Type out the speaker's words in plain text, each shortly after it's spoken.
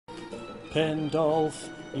Pendolph,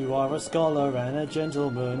 you are a scholar and a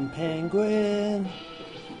gentleman penguin.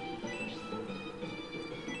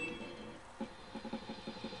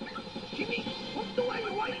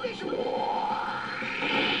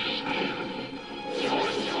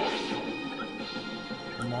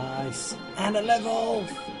 Nice. And a level!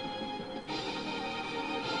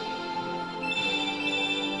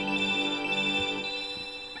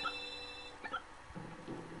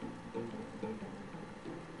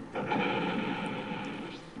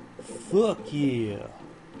 Fuck yeah!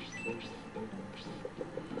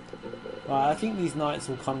 Right, I think these knights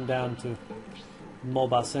will come down to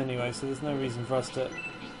mob us anyway, so there's no reason for us to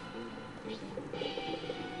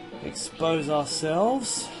expose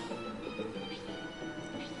ourselves.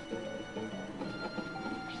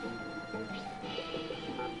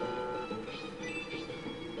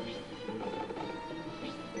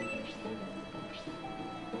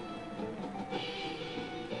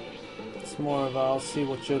 It's more of a, I'll see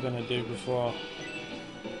what you're gonna do before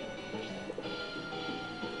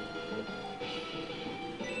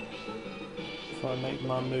I make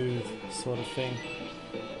my move, sort of thing.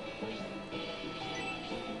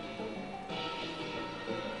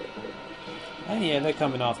 And yeah, they're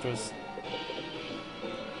coming after us.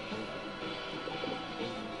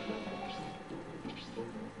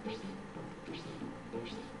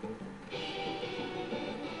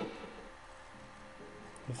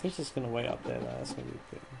 If they're just gonna wait up there, that's gonna be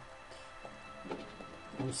a bit.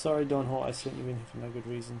 I'm sorry, Don Hort, I sent you in here for no good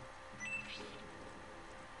reason.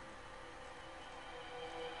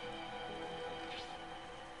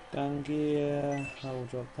 Gun gear, I will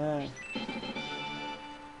drop that.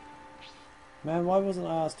 Man, why wasn't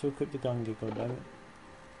I asked to equip the gun gear, goddammit?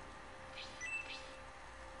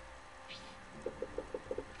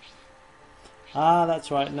 Ah, that's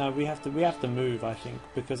right. No, we have to move, I think,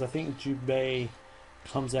 because I think Jubei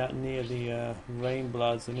comes out near the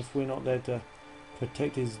Rainbloods, and if we're not there to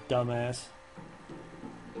protect his dumbass,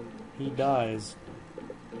 he dies.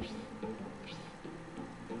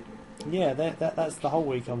 Yeah, that's the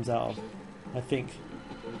hole he comes out of, I think.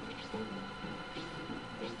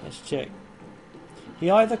 Let's check. He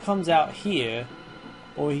either comes out here,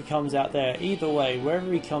 or he comes out there. Either way,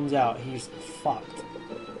 wherever he comes out, he's fucked.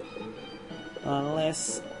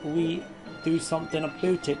 Unless we do something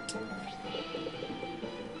about it.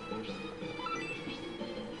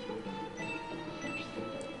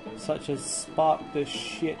 Such as spark the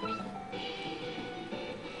shit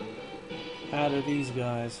out of these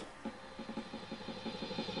guys.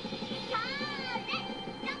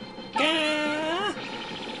 Gah!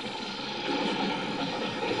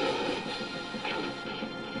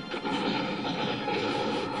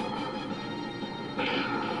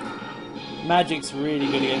 Magic's really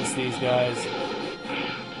good against these guys,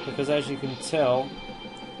 because as you can tell,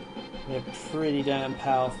 they're pretty damn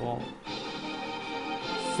powerful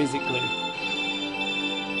physically.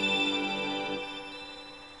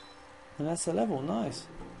 And that's a level, nice.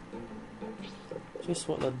 Just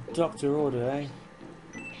what the doctor ordered, eh?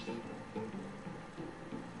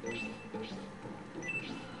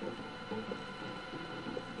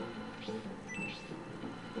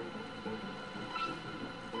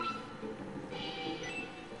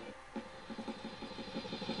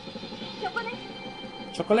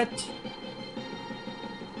 Chocolate.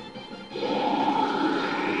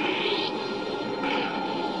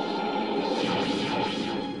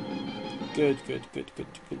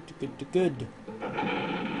 Good.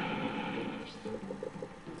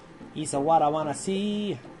 Is what I wanna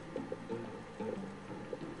see.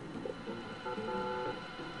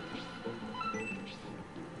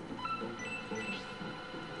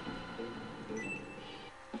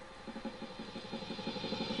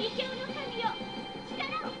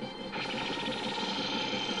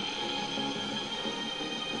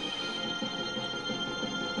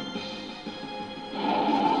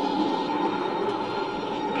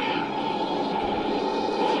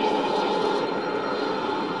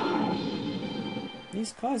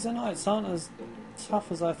 These Kaiser Knights aren't as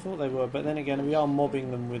tough as I thought they were, but then again, we are mobbing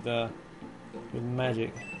them with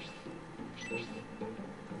magic.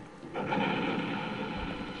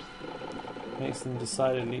 Makes them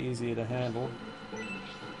decidedly easier to handle.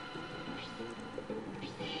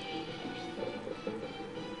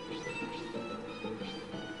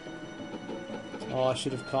 Oh, I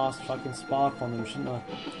should have cast fucking Spark on them, shouldn't I?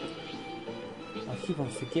 I keep on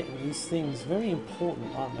forgetting these things. Very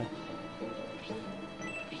important, aren't they?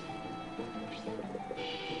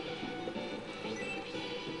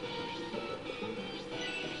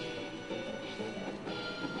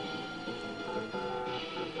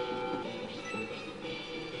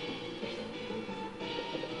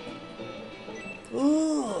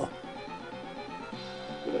 Ooh!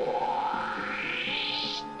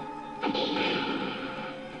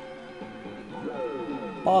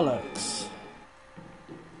 Bollocks.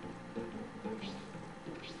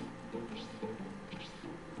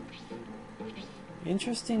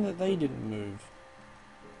 Interesting that they didn't move.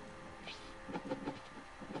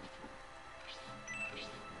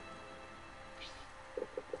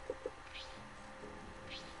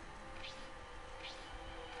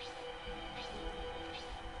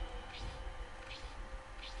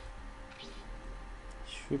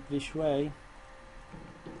 Shribbly shway.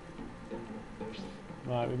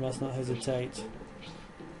 Right, we must not hesitate.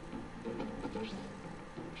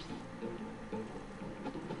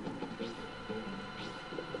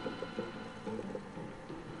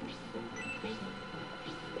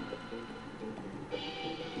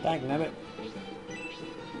 Dagnabbit.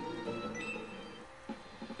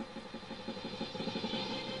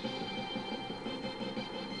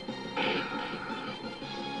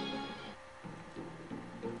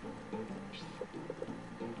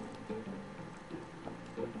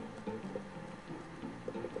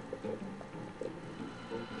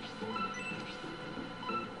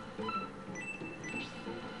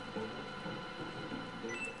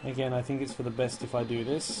 Again, I think it's for the best if I do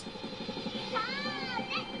this.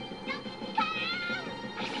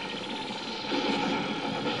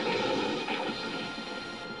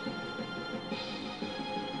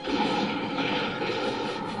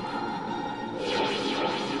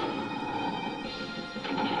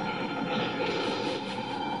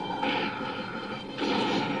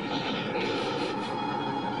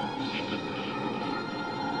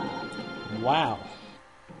 Wow.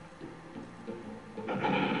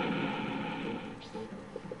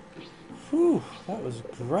 Whew, that was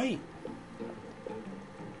great.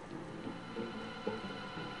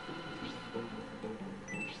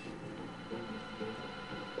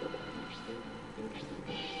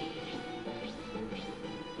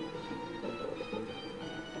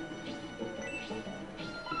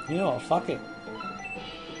 You know what, fuck it.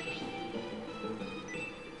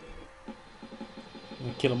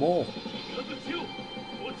 We kill them all.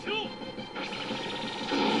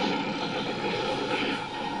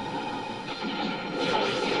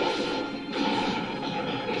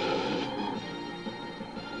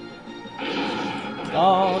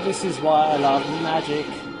 Oh, this is why I love magic.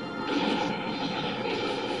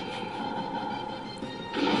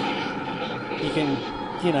 You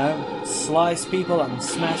can, you know, slice people and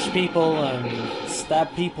smash people and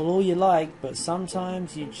stab people all you like, but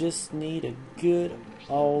sometimes you just need a good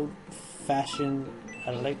old-fashioned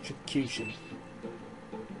electrocution.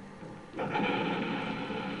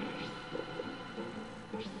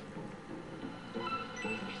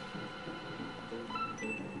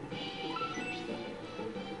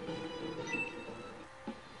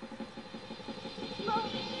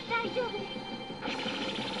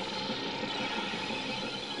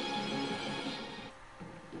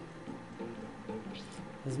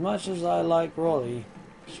 As much as I like Rolly,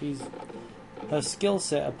 her skill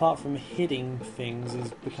set, apart from hitting things,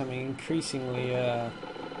 is becoming increasingly, how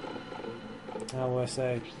will I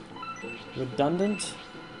say, redundant.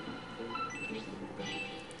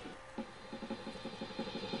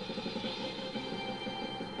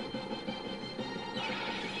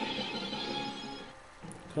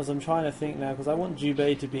 Because I'm trying to think now, because I want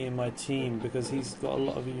Jubei to be in my team, because he's got a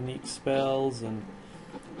lot of unique spells and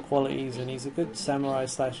qualities, and he's a good samurai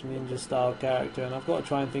slash ninja style character, and I've got to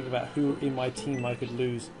try and think about who in my team I could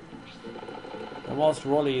lose. And whilst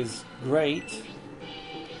Rolly is great,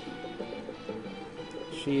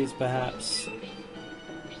 she is perhaps,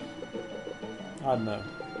 I don't know,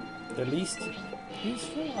 the least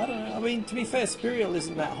useful? I don't know. I mean, to be fair, Spiriel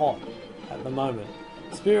isn't that hot at the moment.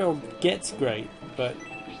 Spiriel gets great, but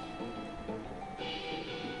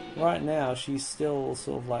right now she's still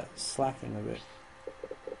sort of like slacking a bit.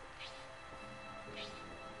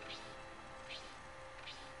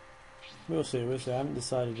 We'll see, we'll see. I haven't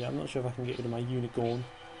decided yet. I'm not sure if I can get rid of my unicorn.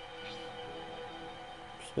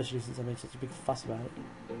 Especially since I made such a big fuss about it.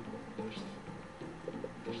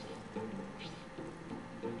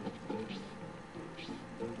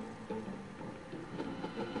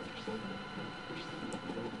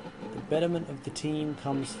 The betterment of the team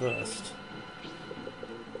comes first.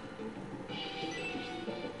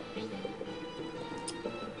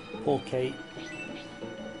 Poor Kate.